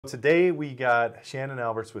Today we got Shannon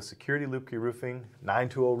Alberts with Security Luebke Roofing,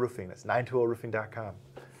 920 Roofing. That's 920roofing.com.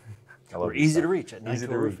 We're easy to reach at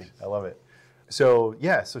 920 Roofing. I love it. So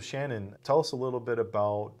Shannon, tell us a little bit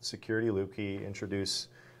about Security Luebke. Introduce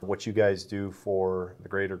what you guys do for the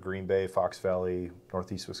greater Green Bay, Fox Valley,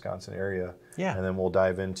 Northeast Wisconsin area. Yeah. And then we'll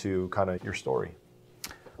dive into kind of your story.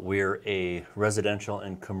 We're a residential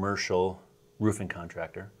and commercial roofing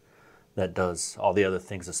contractor that does all the other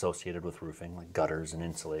things associated with roofing, like gutters and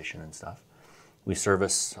insulation and stuff. We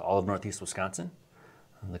service all of Northeast Wisconsin.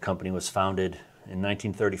 The company was founded in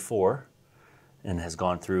 1934 and has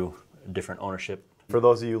gone through different ownership. For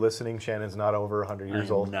those of you listening, Shannon's not over 100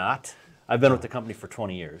 years old. Not. I've been with the company for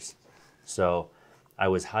 20 years. So I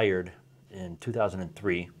was hired in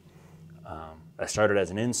 2003. I started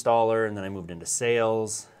as an installer, and then I moved into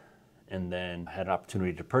sales, and then had an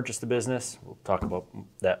opportunity to purchase the business. We'll talk about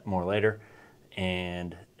that more later.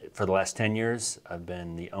 And for the last 10 years, I've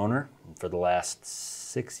been the owner. And for the last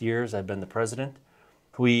 6 years, I've been the president.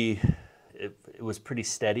 It was pretty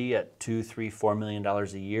steady at $2, $3, $4 million a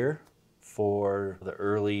year for the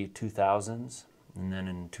early 2000s. And then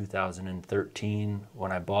in 2013,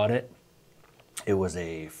 when I bought it, it was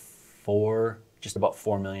just about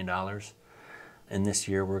 $4 million. And this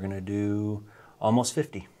year we're gonna do almost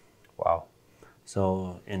 50. Wow.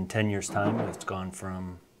 So in 10 years' time, it's gone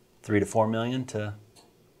from 3 to 4 million to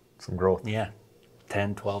some growth. Yeah,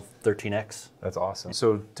 10, 12, 13x. That's awesome.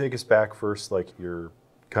 So take us back first, like your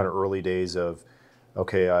kind of early days of,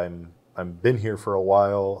 okay, I'm been here for a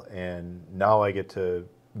while, and now I get to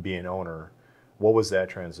be an owner. What was that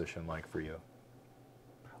transition like for you?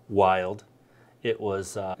 Wild. It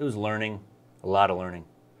was learning, a lot of learning.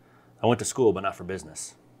 I went to school, but not for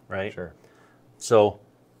business, right? Sure. So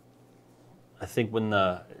I think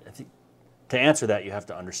to answer that, you have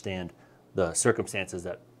to understand the circumstances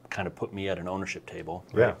that kind of put me at an ownership table.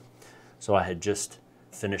 Right? Yeah. So I had just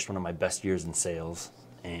finished one of my best years in sales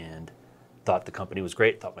and thought the company was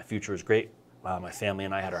great, thought my future was great. My family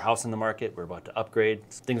and I had our house in the market. We were about to upgrade.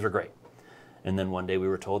 Things were great. And then one day we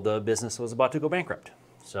were told the business was about to go bankrupt.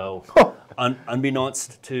 So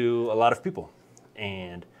unbeknownst to a lot of people.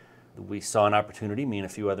 And we saw an opportunity, me and a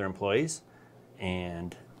few other employees,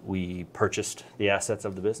 and we purchased the assets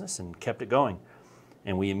of the business and kept it going.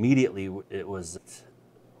 And we immediately, it was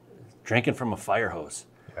drinking from a fire hose,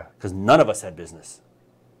 because none of us had business.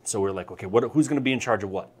 So we're like, okay, who's going to be in charge of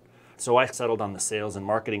what? So I settled on the sales and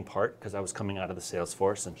marketing part because I was coming out of the sales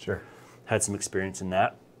force and had some experience in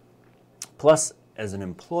that. Plus, as an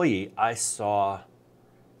employee, I saw,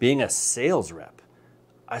 being a sales rep,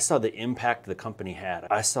 I saw the impact the company had.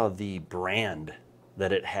 I saw the brand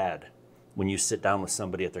that it had. When you sit down with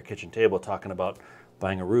somebody at their kitchen table talking about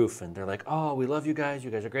buying a roof, and they're like, oh, we love you guys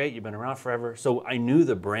are great, you've been around forever. So I knew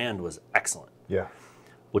the brand was excellent. Yeah.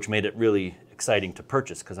 Which made it really exciting to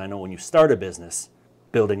purchase, because I know when you start a business,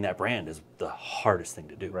 building that brand is the hardest thing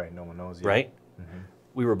to do. Right, no one knows you. Right? Mm-hmm.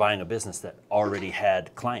 We were buying a business that already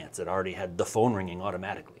had clients, that already had the phone ringing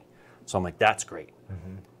automatically. So I'm like, that's great.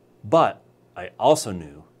 Mm-hmm. But I also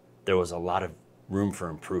knew there was a lot of room for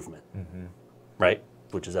improvement, right?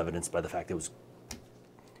 Which is evidenced by the fact it was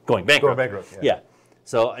going bankrupt. Yeah.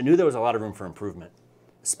 So I knew there was a lot of room for improvement,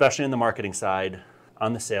 especially in the marketing side,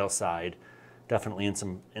 on the sales side, definitely in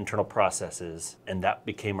some internal processes, and that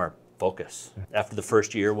became our focus. After the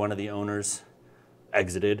first year, one of the owners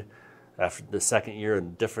exited. After the second year, a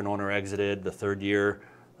different owner exited. The third year,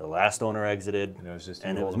 the last owner exited.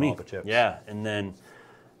 And it was me. All the chips. Yeah, and then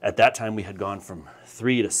at that time we had gone from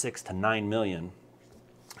 3 to 6 to 9 million,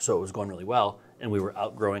 so it was going really well, and we were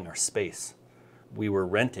outgrowing our space. We were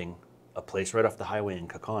renting a place right off the highway in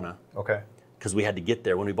Kaukauna. Okay. Because we had to get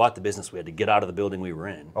there. When we bought the business, we had to get out of the building we were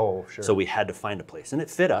in. Oh, sure. So we had to find a place, and it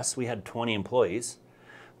fit us. We had 20 employees.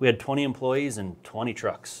 We had 20 employees and 20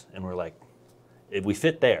 trucks, and we're like, we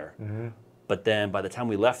fit there. Mm-hmm. But then by the time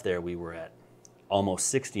we left there, we were at almost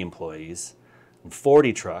 60 employees and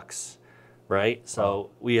 40 trucks, right? So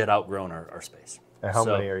we had outgrown our space. And how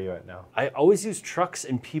many are you at now? I always use trucks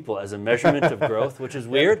and people as a measurement of growth, which is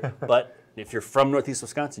weird, but if you're from Northeast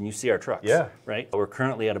Wisconsin, you see our trucks, right? We're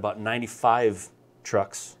currently at about 95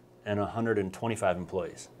 trucks and 125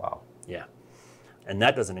 employees. Wow. Yeah. And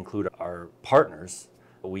that doesn't include our partners.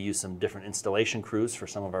 We use some different installation crews for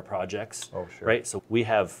some of our projects, right? So we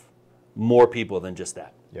have more people than just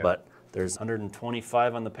that, but there's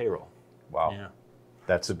 125 on the payroll. Wow. Yeah.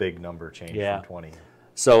 That's a big number change from 20.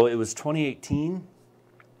 So it was 2018,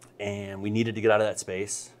 and we needed to get out of that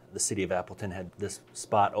space. The city of Appleton had this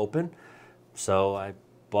spot open, so I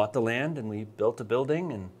bought the land and we built a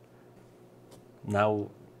building, and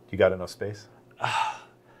now... You got enough space?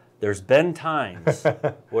 There's been times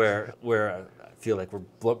where I feel like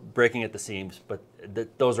we're breaking at the seams, but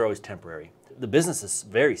those are always temporary. The business is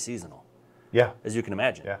very seasonal. Yeah. As you can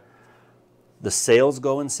imagine. Yeah. The sales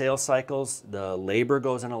go in sales cycles. The labor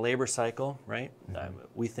goes in a labor cycle, right?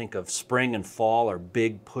 We think of spring and fall are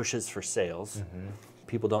big pushes for sales.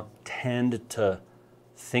 People don't tend to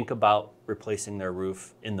think about replacing their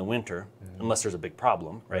roof in the winter unless there's a big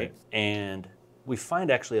problem, right? And we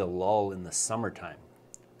find actually a lull in the summertime.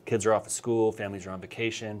 Kids are off of school, families are on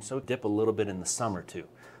vacation, so dip a little bit in the summer too.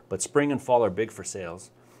 But spring and fall are big for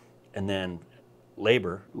sales. And then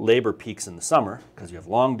labor peaks in the summer because you have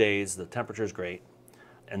long days, the temperature is great,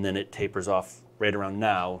 and then it tapers off right around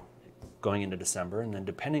now going into December. And then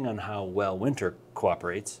depending on how well winter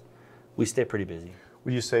cooperates, we stay pretty busy.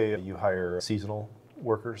 Would you say you hire seasonal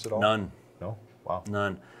workers at all? None. No? Wow.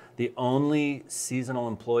 None. The only seasonal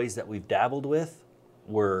employees that we've dabbled with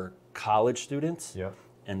were college students. Yeah.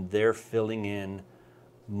 And they're filling in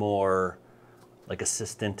more like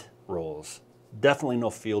assistant roles. Definitely no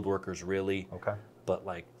field workers really. Okay. But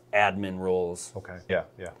like admin roles. Okay. Yeah.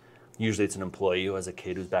 Yeah. Usually it's an employee who has a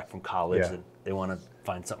kid who's back from college and they want to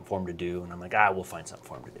find something for him to do. And I'm like, we'll find something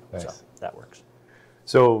for him to do. Nice. So that works.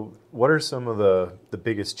 So what are some of the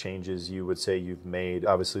biggest changes you would say you've made?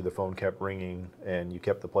 Obviously the phone kept ringing and you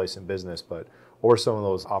kept the place in business, but what were some of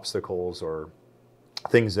those obstacles or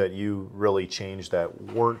things that you really changed that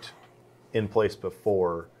weren't in place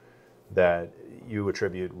before that you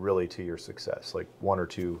attribute really to your success? Like one or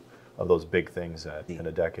two of those big things that in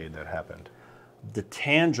a decade that happened. The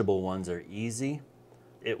tangible ones are easy.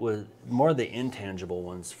 It was more the intangible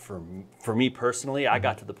ones for me personally. I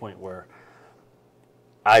got to the point where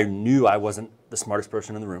I knew I wasn't the smartest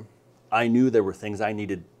person in the room. I knew there were things I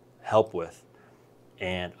needed help with,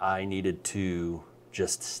 and I needed to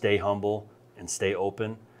just stay humble and stay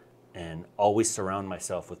open and always surround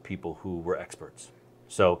myself with people who were experts.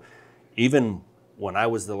 So even when I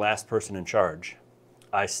was the last person in charge,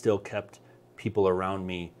 I still kept people around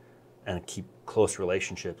me and keep close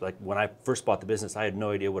relationships. Like when I first bought the business, I had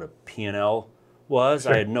no idea what a P&L was.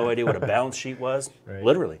 Sure. I had no idea what a balance sheet was,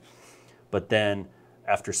 literally. But then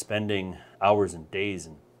after spending hours and days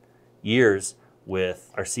and years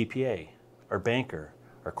with our CPA, our banker,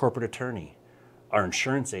 our corporate attorney, our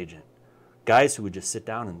insurance agent, guys who would just sit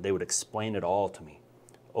down and they would explain it all to me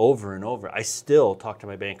over and over. I still talk to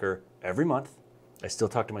my banker every month. I still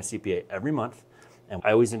talk to my CPA every month. And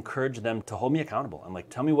I always encourage them to hold me accountable. I'm like,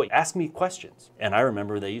 ask me questions. And I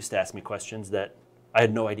remember they used to ask me questions that I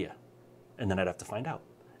had no idea. And then I'd have to find out.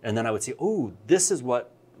 And then I would say, this is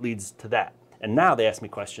what leads to that. And now they ask me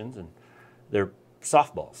questions and they're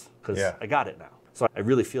softballs because I got it now. So I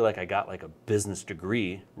really feel like I got like a business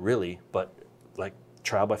degree, really, but like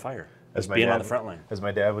trial by fire. As being on the front line. As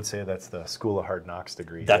my dad would say, that's the School of Hard Knocks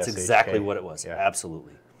degree. That's exactly what it was. Yeah.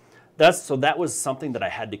 Absolutely. So that was something that I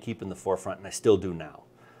had to keep in the forefront, and I still do now.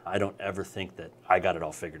 I don't ever think that I got it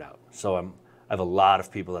all figured out. So I have a lot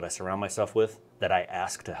of people that I surround myself with that I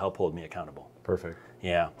ask to help hold me accountable. Perfect.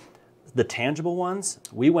 Yeah. The tangible ones,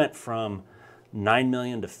 we went from 9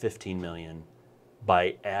 million to 15 million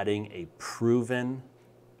by adding a proven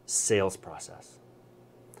sales process.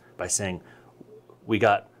 By saying, we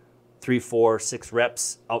got 3, 4, 6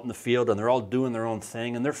 reps out in the field and they're all doing their own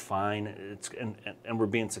thing and they're fine and we're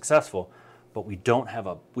being successful, but we don't have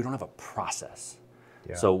a process.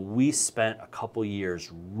 Yeah. So we spent a couple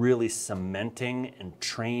years really cementing and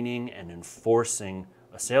training and enforcing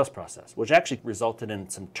a sales process, which actually resulted in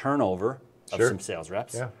some turnover of some sales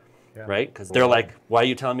reps. Yeah. Yeah. Right? Because they're like, why are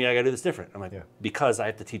you telling me I got to do this different? I'm like, because I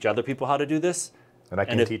have to teach other people how to do this. And I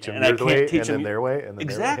can teach them your way, and then their way, and then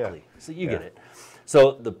exactly. Their way. Yeah. So you get it.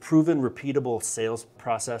 So the proven, repeatable sales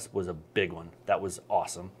process was a big one. That was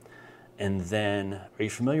awesome. And then, are you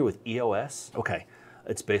familiar with EOS? Okay.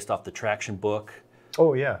 It's based off the Traction book.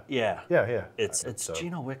 Oh, yeah. Yeah. Yeah, yeah. It's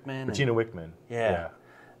Gino Wickman. Gino Wickman. Yeah.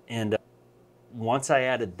 And once I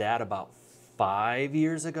added that about 5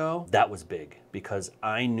 years ago, that was big because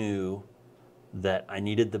I knew that I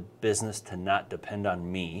needed the business to not depend on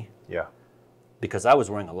me. Yeah. Because I was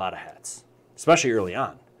wearing a lot of hats, especially early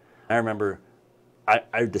on.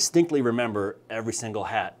 I distinctly remember every single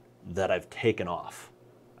hat that I've taken off.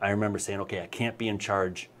 I remember saying, okay, I can't be in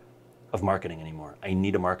charge of marketing anymore. I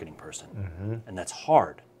need a marketing person. Mm-hmm. And that's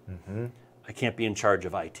hard. Mm-hmm. I can't be in charge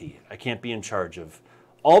of IT. I can't be in charge of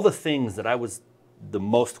all the things that I was the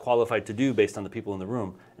most qualified to do based on the people in the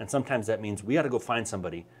room. And sometimes that means we got to go find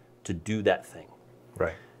somebody to do that thing.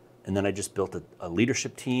 Right. And then I just built a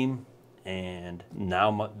leadership team, and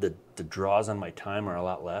now the draws on my time are a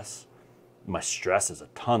lot less. My stress is a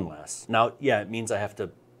ton less. Now, yeah, it means I have to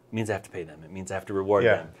It means I have to pay them. It means I have to reward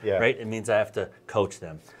Yeah, them, yeah. right? It means I have to coach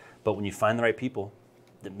them. But when you find the right people,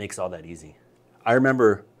 that makes all that easy. I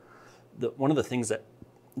remember one of the things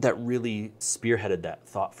that really spearheaded that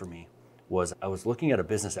thought for me was I was looking at a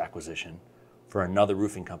business acquisition for another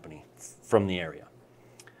roofing company from the area.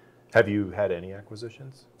 Have you had any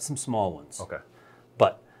acquisitions? Some small ones. Okay.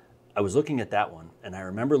 But I was looking at that one, and I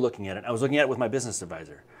remember looking at it. I was looking at it with my business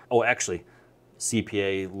advisor. Oh, actually,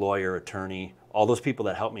 CPA, lawyer, attorney, all those people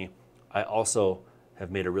that helped me. I also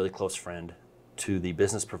have made a really close friend to the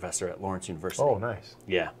business professor at Lawrence University. Oh, nice.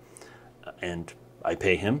 Yeah. And I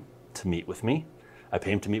pay him to meet with me. I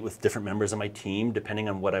pay him to meet with different members of my team, depending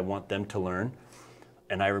on what I want them to learn.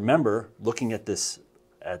 And I remember looking at this,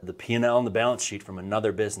 at the P&L and the balance sheet from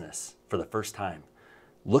another business for the first time,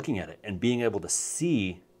 looking at it and being able to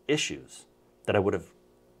see issues that I would have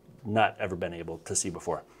not ever been able to see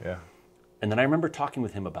before. Yeah. And then I remember talking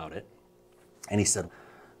with him about it, and he said,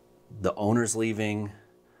 the owner's leaving,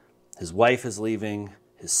 his wife is leaving,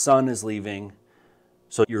 his son is leaving,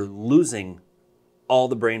 so you're losing all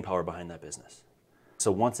the brain power behind that business.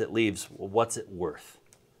 So once it leaves, well, what's it worth?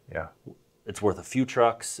 Yeah. It's worth a few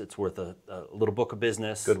trucks, it's worth a little book of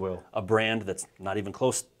business, Goodwill, a brand that's not even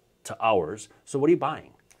close to ours. So what are you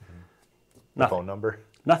buying? Nothing. Phone number.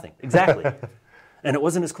 Nothing, exactly. And it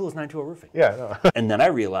wasn't as cool as 920 Roofing. Yeah, no. And then I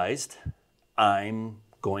realized I'm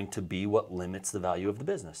going to be what limits the value of the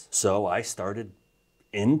business. So I started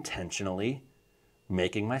intentionally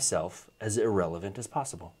making myself as irrelevant as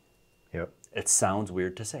possible. Yep. It sounds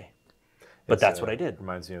weird to say, but that's what I did.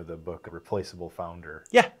 Reminds me of the book Replaceable Founder.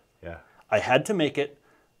 Yeah. Yeah. I had to make it,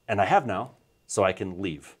 and I have now, so I can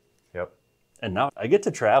leave. Yep. And now I get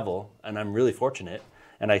to travel, and I'm really fortunate,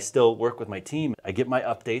 and I still work with my team. I get my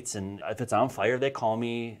updates, and if it's on fire, they call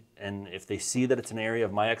me, and if they see that it's an area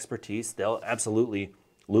of my expertise, they'll absolutely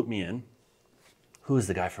loop me in. Who is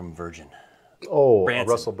the guy from Virgin? Oh,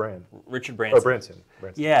 Branson. Russell Brand. Richard Branson. Oh, Branson.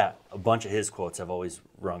 Yeah, a bunch of his quotes have always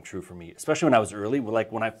rung true for me, especially when I was early.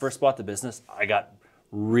 Like when I first bought the business, I got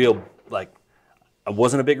real, like, I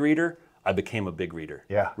wasn't a big reader. I became a big reader.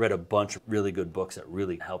 Yeah. Read a bunch of really good books that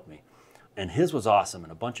really helped me. And his was awesome,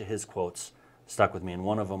 and a bunch of his quotes stuck with me. And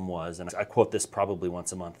one of them was, and I quote this probably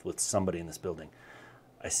once a month with somebody in this building.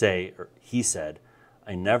 I say, or he said,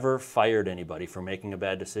 I never fired anybody for making a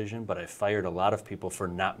bad decision, but I fired a lot of people for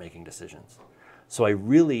not making decisions. So I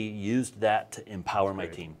really used that to empower my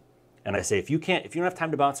team. And I say, if you don't have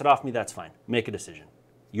time to bounce it off me, that's fine. Make a decision.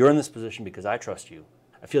 You're in this position because I trust you.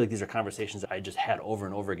 I feel like these are conversations that I just had over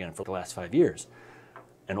and over again for the last 5 years.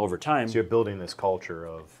 And over time, So you're building this culture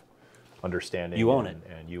of understanding. You own it.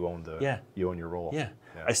 And you own you own your role. yeah.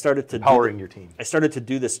 I started to Empowering your team. I started to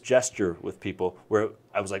do this gesture with people where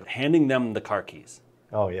I was like handing them the car keys.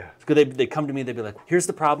 Oh yeah. Because they come to me, they'd be like, here's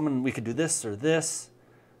the problem, and we could do this or this.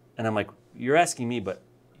 And I'm like, you're asking me, but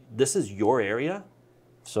this is your area,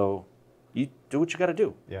 so you do what you got to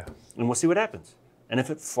do. Yeah. And we'll see what happens. And if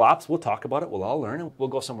it flops, we'll talk about it, we'll all learn, and we'll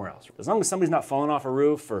go somewhere else. As long as somebody's not falling off a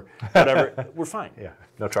roof or whatever, we're fine. Yeah.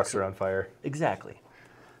 No trucks are on fire. Exactly.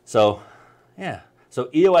 So, yeah. So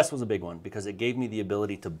EOS was a big one because it gave me the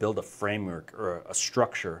ability to build a framework or a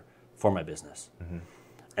structure for my business. Mm-hmm.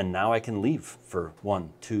 And now I can leave for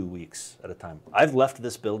 1-2 weeks at a time. I've left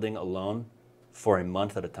this building alone for a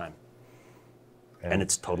month at a time. And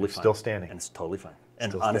it's totally fine. Still standing. And it's totally fine.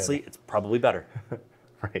 And Still honestly, standing. it's probably better.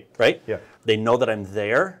 Right. Right? Yeah. They know that I'm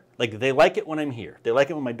there. Like, they like it when I'm here. They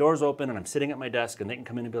like it when my door's open and I'm sitting at my desk and they can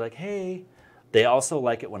come in and be like, hey. They also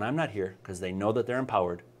like it when I'm not here because they know that they're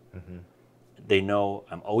empowered. Mm-hmm. They know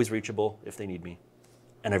I'm always reachable if they need me.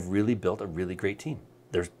 And I've really built a really great team.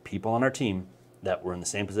 There's people on our team that were in the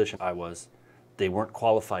same position I was. They weren't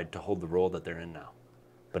qualified to hold the role that they're in now.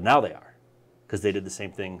 But now they are because they did the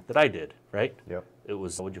same thing that I did, right? Yep. It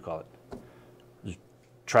was, what'd you call it?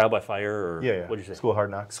 Trial by fire or Yeah. what'd you say? School of Hard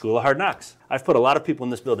Knocks. School of Hard Knocks. I've put a lot of people in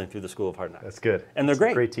this building through the School of Hard Knocks. That's good. And they're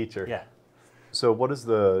great. Great teacher. Yeah. So what does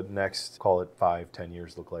the next, call it 5-10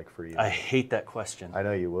 years look like for you? I hate that question. I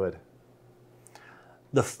know you would.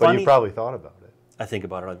 The But funny, you probably thought about it. I think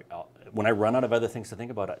about it. When I run out of other things to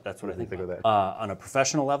think about, that's what I think of about. that? On a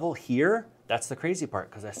professional level here, that's the crazy part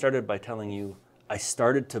because I started by telling you I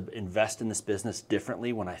started to invest in this business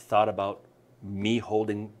differently when I thought about me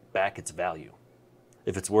holding back its value.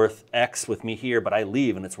 If it's worth X with me here, but I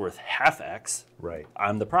leave and it's worth half X, Right.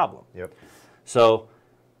 I'm the problem. Yep. So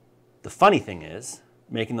the funny thing is,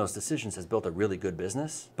 making those decisions has built a really good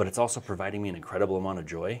business, but it's also providing me an incredible amount of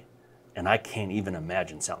joy, and I can't even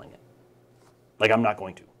imagine selling it. Like, I'm not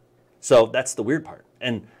going to. So that's the weird part.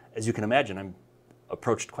 And as you can imagine, I'm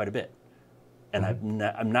approached quite a bit. And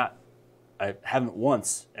I'm I haven't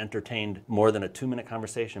once entertained more than a 2-minute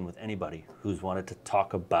conversation with anybody who's wanted to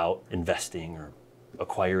talk about investing or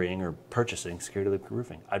acquiring or purchasing Security Luebke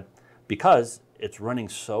Roofing. Because it's running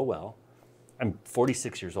so well. I'm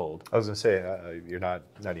 46 years old. I was going to say, you're not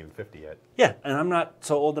even 50 yet. Yeah, and I'm not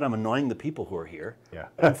so old that I'm annoying the people who are here. Yeah.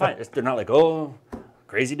 I'm fine. They're not like, oh,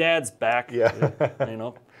 crazy dad's back. Yeah. You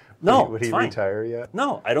know. No, Would it's he fine. retire yet?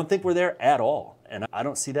 No, I don't think we're there at all. And I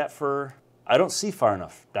don't see that I don't see far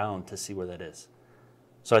enough down to see where that is.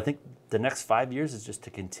 So I think the next 5 years is just to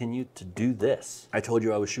continue to do this. I told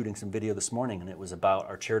you I was shooting some video this morning and it was about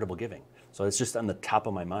our charitable giving. So it's just on the top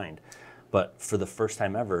of my mind. But for the first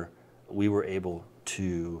time ever, we were able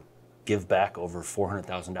to give back over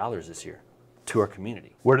 $400,000 this year to our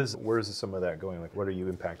community. Where is some of that going? Like, what are you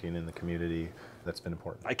impacting in the community that's been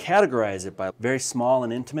important? I categorize it by very small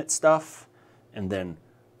and intimate stuff, and then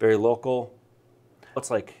very local.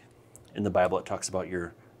 It's like in the Bible, it talks about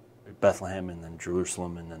your Bethlehem and then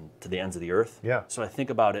Jerusalem and then to the ends of the earth. Yeah. So I think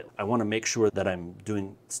about it, I want to make sure that I'm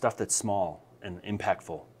doing stuff that's small and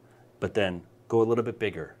impactful, but then go a little bit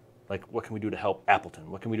bigger. Like, what can we do to help Appleton?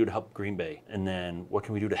 What can we do to help Green Bay? And then what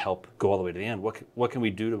can we do to help go all the way to the end? What can we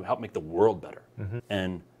do to help make the world better? Mm-hmm.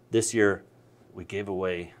 And this year, we gave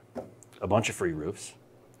away a bunch of free roofs.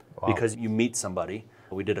 Wow. Because you meet somebody.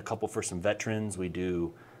 We did a couple for some veterans. We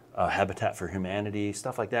do Habitat for Humanity,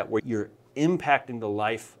 stuff like that, where you're impacting the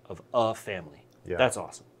life of a family. Yeah. That's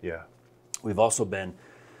awesome. Yeah. We've also been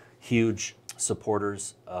huge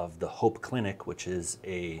supporters of the Hope Clinic, which is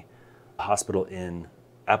a hospital in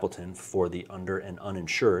Appleton for the under and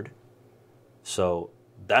uninsured. So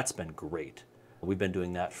that's been great. We've been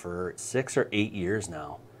doing that for 6 or 8 years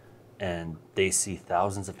now, and they see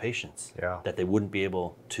thousands of patients that they wouldn't be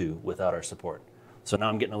able to without our support. So now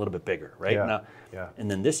I'm getting a little bit bigger, right? Yeah. And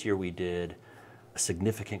then this year we did a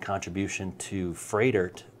significant contribution to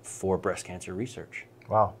Freighter for breast cancer research.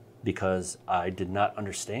 Wow. Because I did not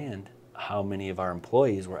understand how many of our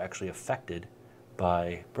employees were actually affected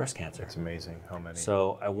by breast cancer. It's amazing how many.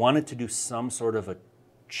 So I wanted to do some sort of a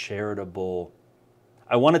charitable,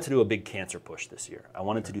 I wanted to do a big cancer push this year. I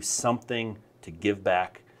wanted to do something to give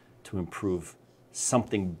back to improve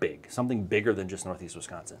something big, something bigger than just Northeast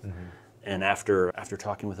Wisconsin. Mm-hmm. And after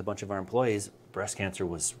talking with a bunch of our employees, breast cancer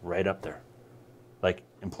was right up there. Like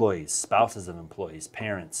employees, spouses of employees,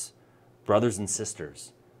 parents, brothers and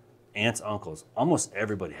sisters, aunts, uncles, almost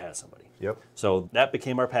everybody has somebody. Yep. So that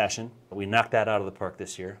became our passion. We knocked that out of the park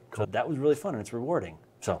this year. So that was really fun and it's rewarding.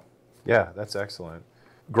 So yeah, that's excellent.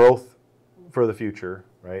 Growth for the future,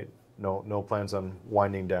 right? No plans on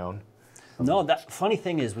winding down. No, that funny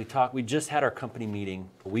thing is we just had our company meeting.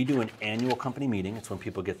 We do an annual company meeting. It's when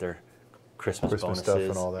people get their Christmas bonuses stuff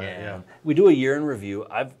and all that. Yeah. We do a year in review.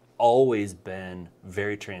 I've always been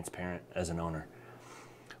very transparent as an owner.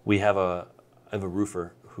 I have a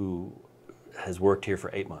roofer who has worked here for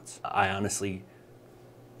 8 months. I honestly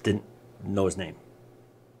didn't know his name.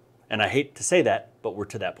 And I hate to say that, but we're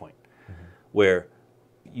to that point where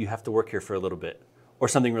you have to work here for a little bit or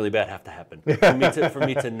something really bad have to happen for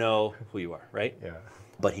me to know who you are, right? Yeah.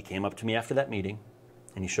 But he came up to me after that meeting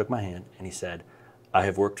and he shook my hand and he said, I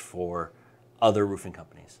have worked for other roofing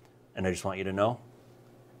companies. And I just want you to know,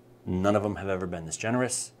 none of them have ever been this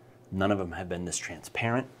generous. None of them have been this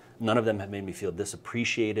transparent. None of them have made me feel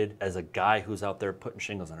disappreciated as a guy who's out there putting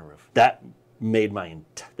shingles on a roof. That made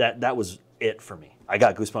that was it for me. I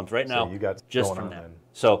got goosebumps right now. So you got just from that. Then.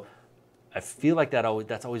 So I feel like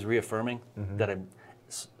that's always reaffirming that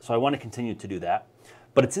so I want to continue to do that.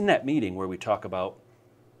 But it's in that meeting where we talk about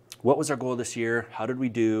what was our goal this year? How did we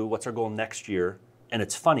do? What's our goal next year? And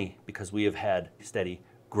it's funny because we have had steady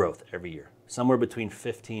growth every year, somewhere between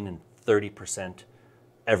 15 and 30%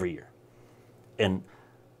 every year. And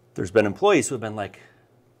there's been employees who have been like,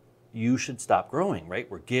 you should stop growing, right?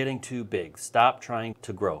 We're getting too big. Stop trying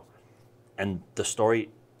to grow. And the story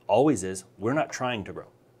always is, we're not trying to grow.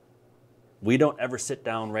 We don't ever sit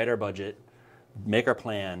down, write our budget, make our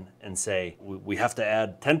plan, and say, we have to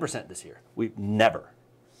add 10% this year. We never.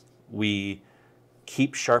 We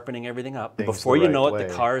keep sharpening everything up. Before you know it,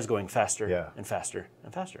 the car is going faster and faster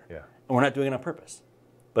and faster. Yeah. And we're not doing it on purpose.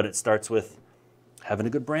 But it starts with having a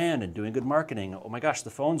good brand and doing good marketing. Oh my gosh,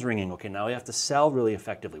 the phone's ringing. Okay, now we have to sell really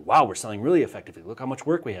effectively. Wow, we're selling really effectively. Look how much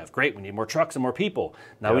work we have. Great, we need more trucks and more people.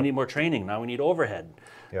 Now we need more training. Now we need overhead.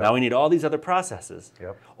 Now we need all these other processes.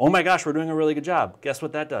 Oh my gosh, we're doing a really good job. Guess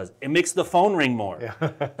what that does? It makes the phone ring more.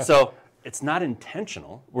 So it's not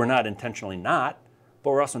intentional. We're not intentionally not,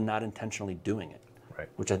 but we're also not intentionally doing it,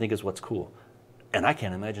 which I think is what's cool. And I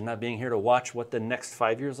can't imagine not being here to watch what the next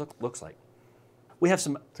 5 years looks like. We have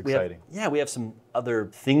some. It's exciting. We have some other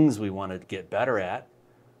things we want to get better at.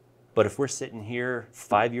 But if we're sitting here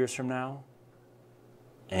 5 years from now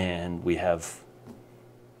and we have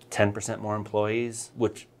 10% more employees,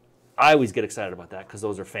 which I always get excited about that because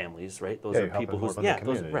those are families, right? Those are people who's,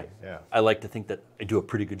 right. Yeah. I like to think that I do a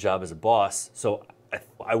pretty good job as a boss. So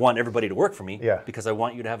I want everybody to work for me because I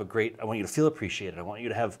want you to have I want you to feel appreciated. I want you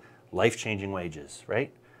to have life-changing wages,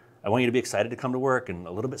 right? I want you to be excited to come to work and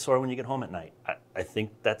a little bit sore when you get home at night. I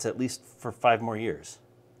think that's at least for 5 more years,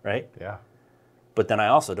 right? Yeah. But then I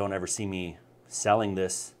also don't ever see me selling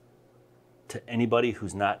this to anybody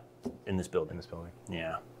who's not in this building.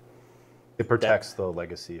 Yeah. It protects the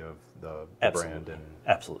legacy of the brand. And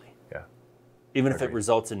absolutely. Yeah. Even if it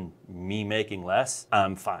results in me making less,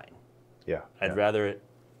 I'm fine. Yeah. I'd rather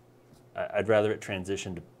it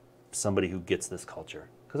transition to somebody who gets this culture.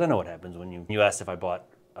 Because I know what happens when you asked if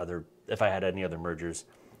I had any other mergers.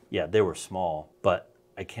 Yeah, they were small, but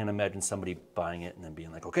I can't imagine somebody buying it and then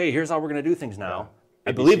being like, okay, here's how we're going to do things now. Yeah.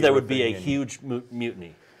 I believe there would be a huge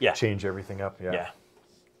mutiny. Yeah. Change everything up. Yeah. Yeah.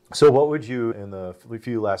 So what would you, in the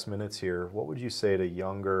few last minutes here, what would you say to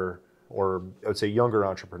younger, or I would say younger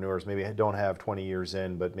entrepreneurs, maybe don't have 20 years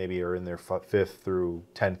in, but maybe are in their 5th through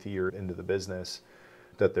 10th year into the business,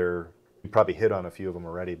 that you probably hit on a few of them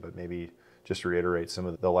already, but maybe just reiterate some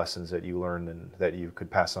of the lessons that you learned and that you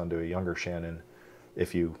could pass on to a younger Shannon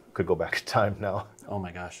if you could go back in time now? Oh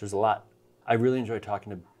my gosh, there's a lot. I really enjoy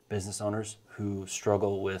talking to business owners who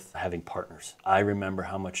struggle with having partners. I remember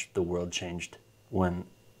how much the world changed when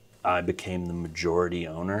I became the majority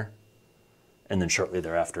owner, and then shortly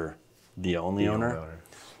thereafter, the only owner.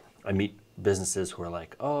 I meet businesses who are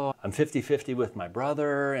like, oh, I'm 50-50 with my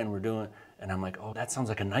brother, and and I'm like, oh, that sounds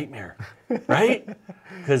like a nightmare, right?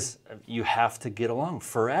 Because you have to get along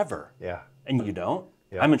forever. Yeah. And you don't.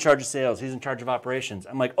 Yeah. I'm in charge of sales, he's in charge of operations.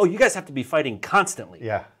 I'm like, oh, you guys have to be fighting constantly.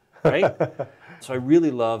 Yeah. Right? So I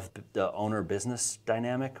really love the owner-business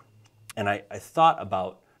dynamic, and I thought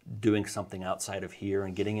about doing something outside of here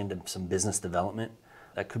and getting into some business development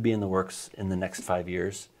that could be in the works in the next 5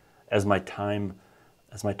 years as my time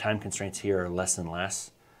constraints here are less and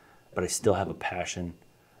less, but I still have a passion.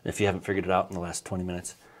 If you haven't figured it out in the last 20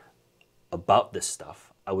 minutes about this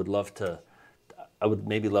stuff, I would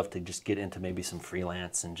maybe love to just get into maybe some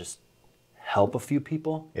freelance and just help a few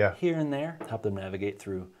people here and there, help them navigate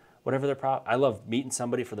through whatever their problem. I love meeting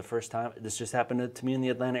somebody for the first time. This just happened to me in the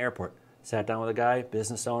Atlanta airport. Sat down with a guy,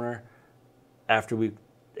 business owner. After we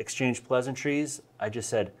exchanged pleasantries, I just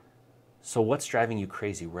said, so what's driving you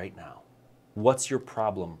crazy right now? What's your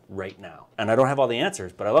problem right now? And I don't have all the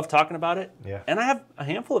answers, but I love talking about it. Yeah. And I have a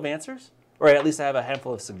handful of answers, or at least I have a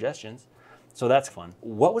handful of suggestions. So that's fun.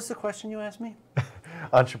 What was the question you asked me?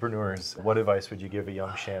 Entrepreneurs, what advice would you give a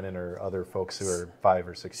young Shannon or other folks who are 5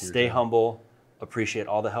 or 6 years Stay old? humble, appreciate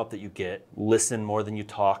all the help that you get, listen more than you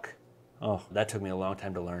talk. Oh, that took me a long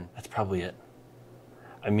time to learn. That's probably it.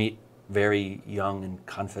 I meet very young and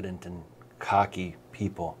confident and cocky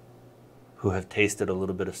people who have tasted a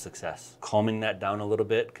little bit of success. Calming that down a little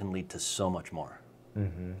bit can lead to so much more,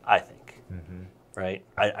 I think, right?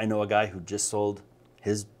 I know a guy who just sold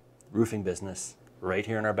his roofing business right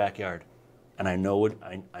here in our backyard, and I know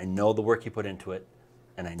the work he put into it,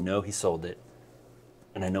 and I know he sold it,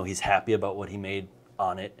 and I know he's happy about what he made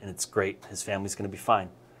on it, and it's great. His family's going to be fine.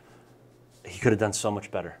 He could have done so much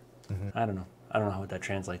better. I don't know how that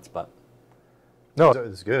translates, but no,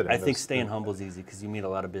 it's good. I think staying humble is easy because you meet a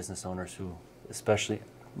lot of business owners who, especially,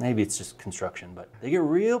 maybe it's just construction, but they get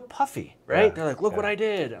real puffy, right? Yeah. They're like, look what I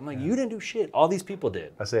did. I'm like, you didn't do shit. All these people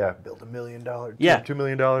did. I say I built $1 million, Yeah. $2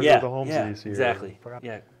 million worth of homes this year. Exactly.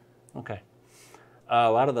 Yeah. Okay.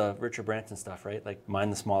 A lot of the Richard Branson stuff, right? Like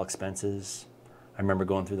mind the small expenses. I remember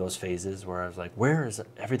going through those phases where I was like, where is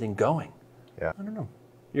everything going? Yeah. I don't know.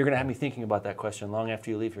 You're going to have me thinking about that question long after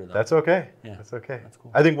you leave here, though. That's okay. Yeah. That's okay. That's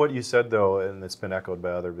cool. I think what you said, though, and it's been echoed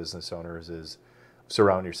by other business owners, is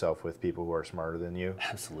surround yourself with people who are smarter than you.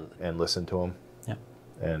 Absolutely. And listen to them. Yeah.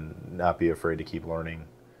 And not be afraid to keep learning.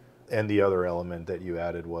 And the other element that you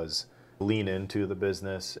added was lean into the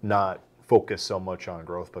business, not focus so much on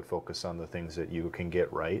growth, but focus on the things that you can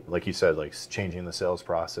get right. Like you said, like changing the sales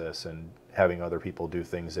process and having other people do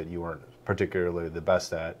things that you weren't particularly the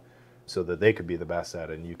best at, so that they could be the best at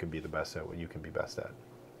it and you can be the best at what you can be best at,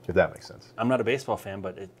 if that makes sense. I'm not a baseball fan,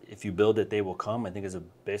 but if you build it, they will come, I think is a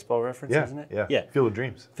baseball reference, isn't it? Yeah. Field of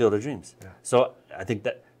Dreams. Field of Dreams. Yeah. So I think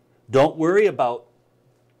that, don't worry about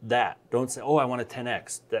that. Don't say, oh, I want a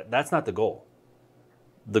 10X. That's not the goal.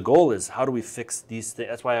 The goal is, how do we fix these things?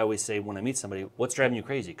 That's why I always say when I meet somebody, what's driving you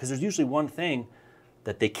crazy? Because there's usually one thing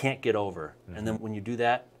that they can't get over. And then when you do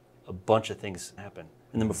that, a bunch of things happen.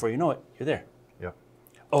 And then before you know it, you're there. Yeah.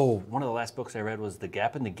 Oh, one of the last books I read was The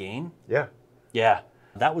Gap and the Gain. Yeah. Yeah.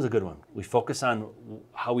 That was a good one. We focus on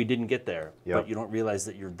how we didn't get there, Yep. but you don't realize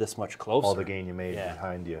that you're this much closer. All the gain you made Yeah.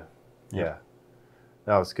 behind you. Yeah. Yeah.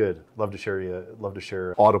 No, it's good. Love to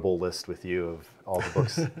share Audible list with you of all the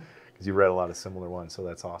books because you read a lot of similar ones. So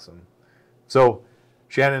that's awesome. So,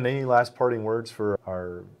 Shannon, any last parting words for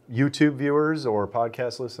our YouTube viewers or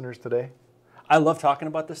podcast listeners today? I love talking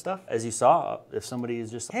about this stuff. As you saw, if somebody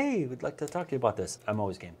is just, hey, we'd like to talk to you about this, I'm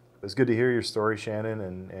always game. It was good to hear your story, Shannon,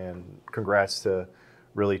 and congrats to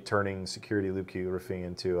really turning Security Luebke Roofing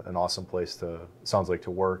into an awesome place sounds like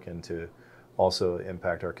to work and to also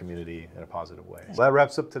impact our community in a positive way. So that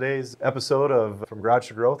wraps up today's episode of From Garage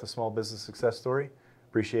to Growth, a small business success story.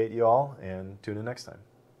 Appreciate you all, and tune in next time.